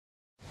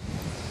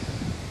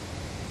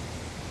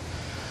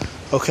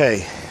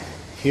Okay,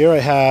 here I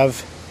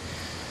have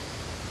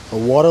a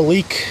water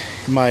leak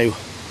in my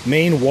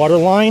main water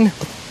line,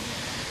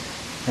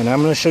 and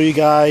I'm going to show you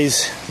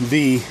guys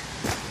the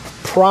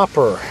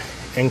proper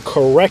and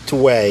correct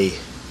way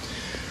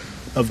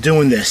of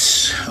doing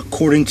this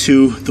according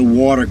to the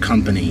water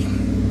company.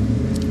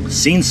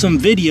 Seen some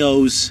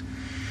videos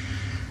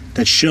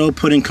that show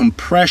putting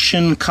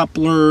compression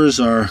couplers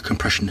or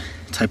compression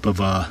type of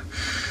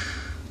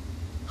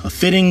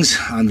fittings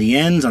on the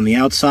ends, on the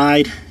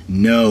outside.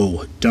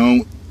 No,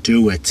 don't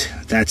do it.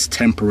 That's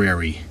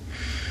temporary.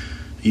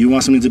 You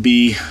want something to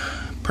be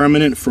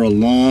permanent for a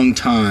long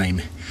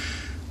time.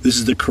 This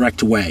is the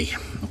correct way,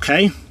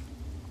 okay?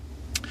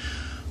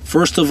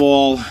 First of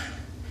all,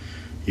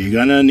 you're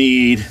gonna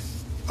need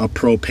a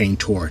propane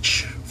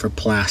torch for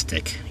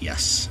plastic,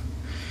 yes.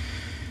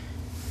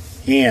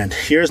 And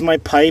here's my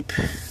pipe,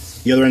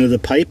 the other end of the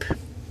pipe.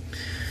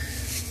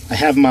 I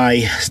have my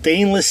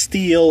stainless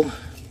steel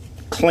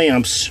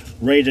clamps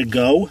ready to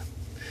go.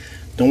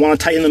 Don't want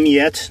to tighten them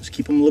yet, just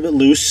keep them a little bit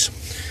loose.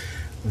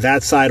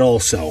 That side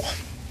also.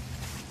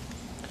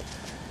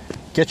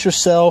 Get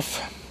yourself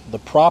the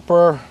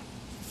proper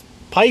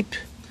pipe.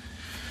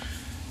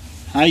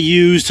 I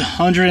used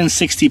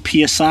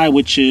 160 psi,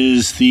 which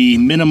is the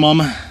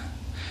minimum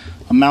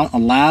amount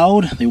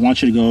allowed. They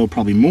want you to go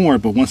probably more,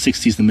 but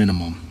 160 is the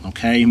minimum.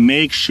 Okay,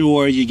 make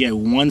sure you get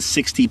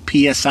 160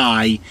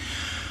 psi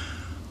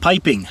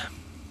piping,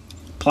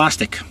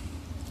 plastic,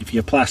 if you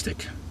have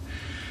plastic.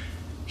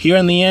 Here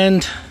in the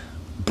end,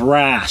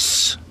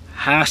 brass,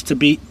 has to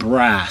be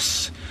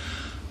brass.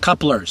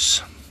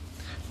 Couplers,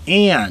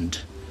 and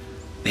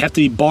they have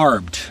to be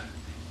barbed.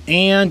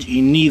 And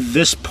you need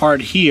this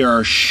part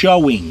here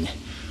showing.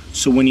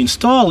 So when you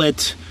install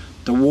it,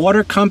 the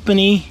water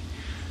company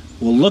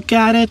will look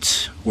at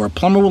it, or a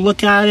plumber will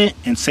look at it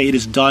and say it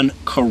is done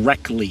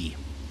correctly.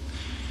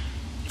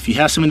 If you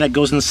have something that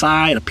goes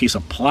inside, a piece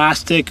of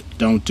plastic,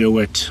 don't do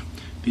it.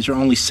 These are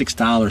only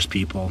 $6,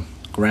 people.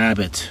 Grab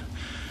it.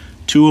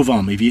 2 of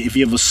them. If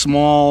you have a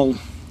small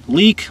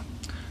leak,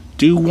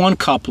 do 1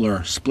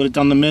 coupler, split it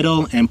down the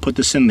middle, and put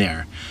this in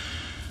there.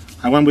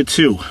 I went with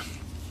 2.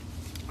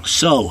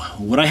 So,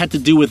 what I had to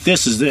do with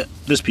this is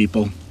this,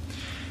 people.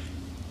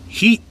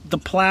 Heat the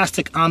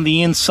plastic on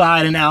the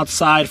inside and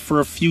outside for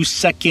a few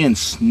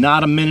seconds,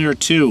 not a minute or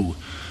 2.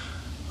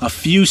 A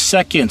few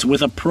seconds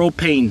with a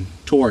propane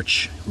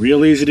torch.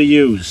 Real easy to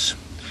use.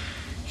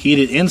 Heat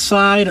it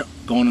inside,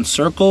 going in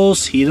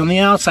circles. Heat it on the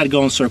outside,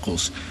 go in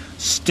circles.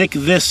 Stick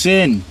this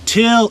in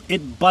till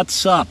it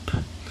butts up.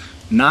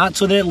 Not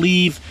so that it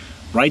leave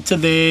right to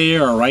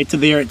there or right to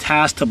there. It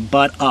has to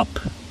butt up.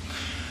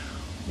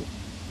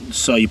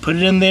 So you put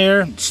it in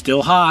there, it's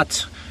still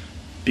hot,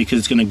 because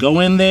it's going to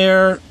go in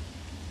there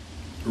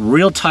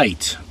real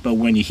tight. But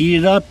when you heat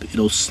it up,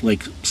 it'll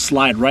like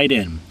slide right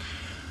in.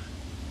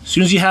 As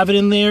soon as you have it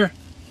in there,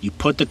 you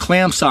put the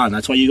clamps on.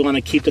 That's why you want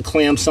to keep the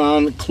clamps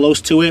on close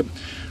to it.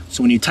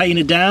 So when you tighten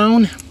it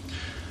down,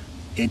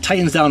 it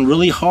tightens down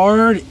really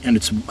hard and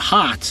it's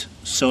hot.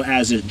 So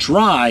as it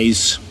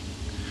dries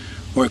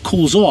or it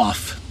cools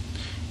off,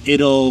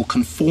 it'll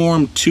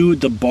conform to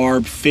the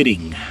barb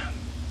fitting.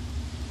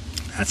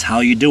 That's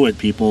how you do it,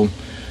 people.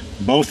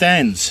 Both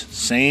ends,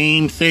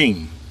 same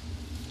thing.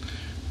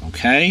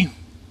 Okay?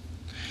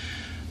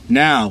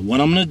 Now, what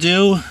I'm going to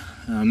do,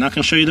 I'm not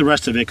going to show you the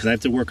rest of it because I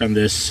have to work on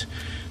this.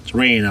 It's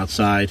raining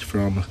outside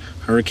from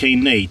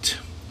Hurricane Nate,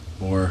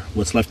 or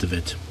what's left of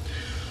it.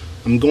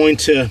 I'm going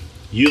to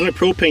use my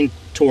propane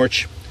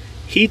torch,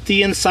 heat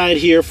the inside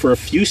here for a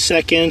few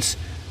seconds,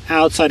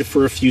 outside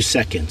for a few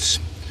seconds.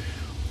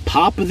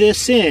 Pop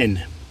this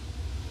in.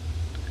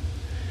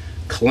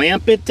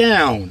 Clamp it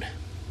down.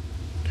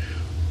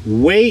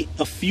 Wait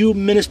a few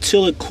minutes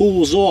till it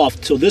cools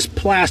off, till this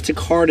plastic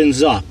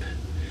hardens up,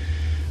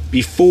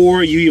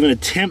 before you even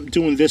attempt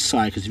doing this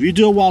side. Because if you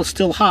do it while it's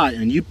still hot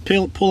and you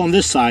pull on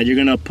this side, you're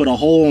going to put a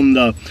hole in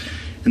the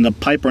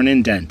pipe or an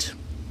indent.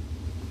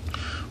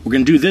 We're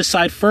going to do this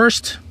side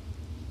first.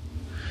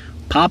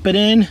 Pop it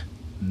in,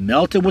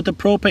 melt it with the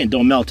propane.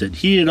 Don't melt it.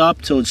 Heat it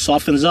up till it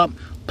softens up.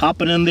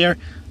 Pop it in there,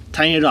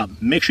 tighten it up.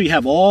 Make sure you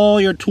have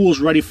all your tools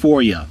ready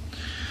for you.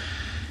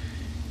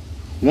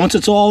 Once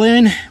it's all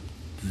in,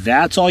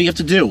 that's all you have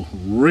to do.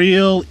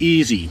 Real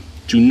easy.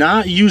 Do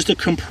not use the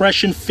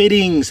compression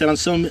fittings that on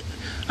some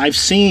I've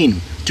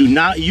seen. Do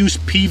not use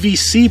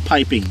PVC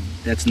piping.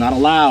 That's not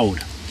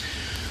allowed.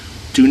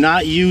 Do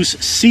not use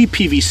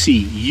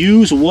CPVC.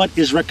 Use what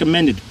is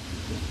recommended.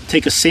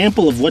 Take a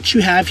sample of what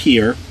you have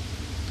here,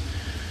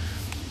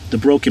 the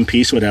broken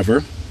piece,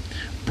 whatever.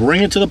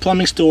 Bring it to the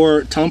plumbing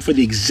store. Tell them for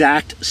the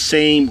exact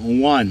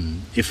same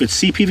one. If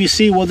it's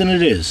CPVC, well then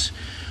it is.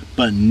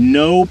 But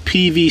no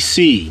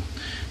PVC.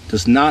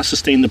 Does not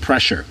sustain the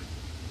pressure.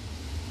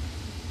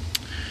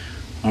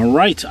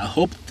 Alright, I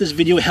hope this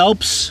video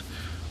helps.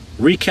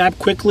 Recap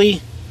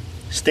quickly.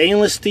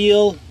 Stainless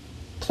steel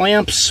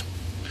clamps,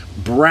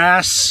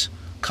 brass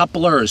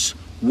couplers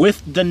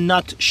with the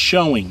nut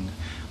showing.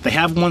 They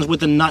have ones with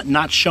the nut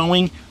not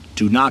showing.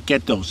 Do not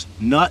get those.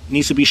 Nut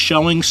needs to be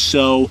showing,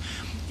 so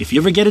If you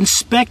ever get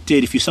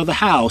inspected, if you sell the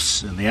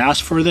house and they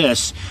ask for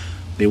this,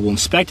 they will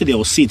inspect it. They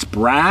will see it's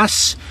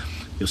brass.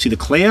 You'll see the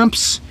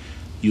clamps.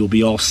 You'll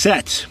be all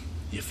set.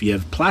 If you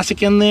have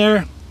plastic in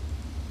there,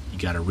 you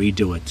got to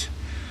redo it.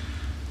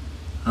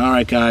 All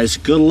right, guys,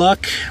 good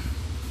luck.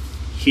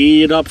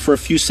 Heat it up for a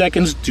few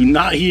seconds. Do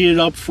not heat it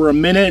up for a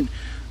minute.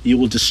 You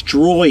will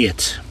destroy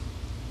it.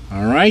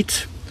 All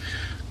right?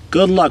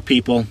 Good luck,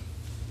 people.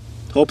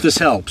 Hope this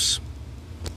helps.